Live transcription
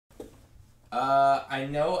I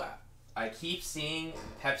know I keep seeing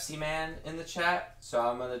Pepsi Man in the chat, so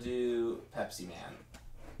I'm gonna do Pepsi Man.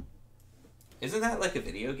 Isn't that like a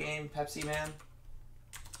video game, Pepsi Man?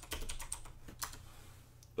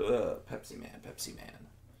 Pepsi Man, Pepsi Man.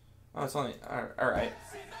 Oh, it's only... Alright.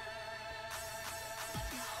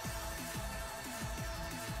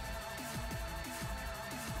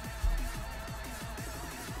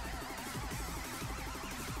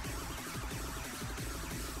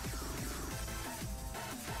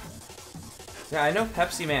 Yeah, I know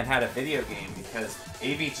Pepsi Man had a video game because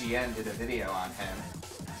AVGN did a video on him.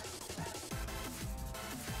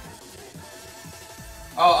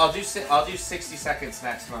 Oh, I'll do 60 seconds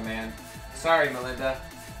next, my man. Sorry, Melinda.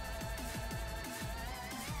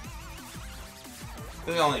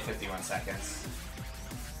 This is only 51 seconds.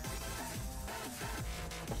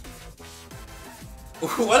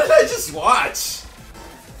 What did I just watch?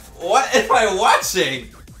 What am I watching?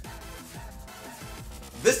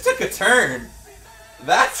 This took a turn.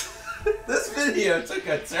 This video took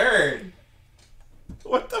a turn.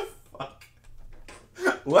 What the fuck?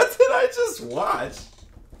 What did I just watch?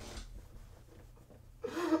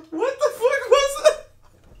 What the fuck was it?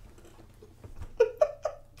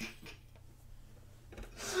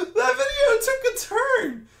 That video took a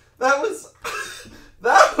turn. That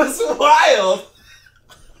was wild.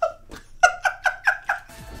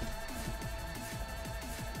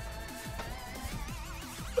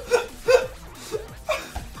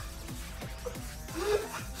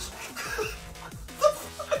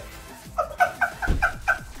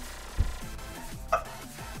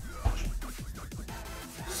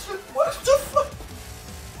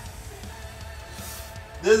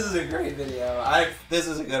 This is a great video. This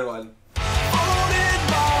is a good one.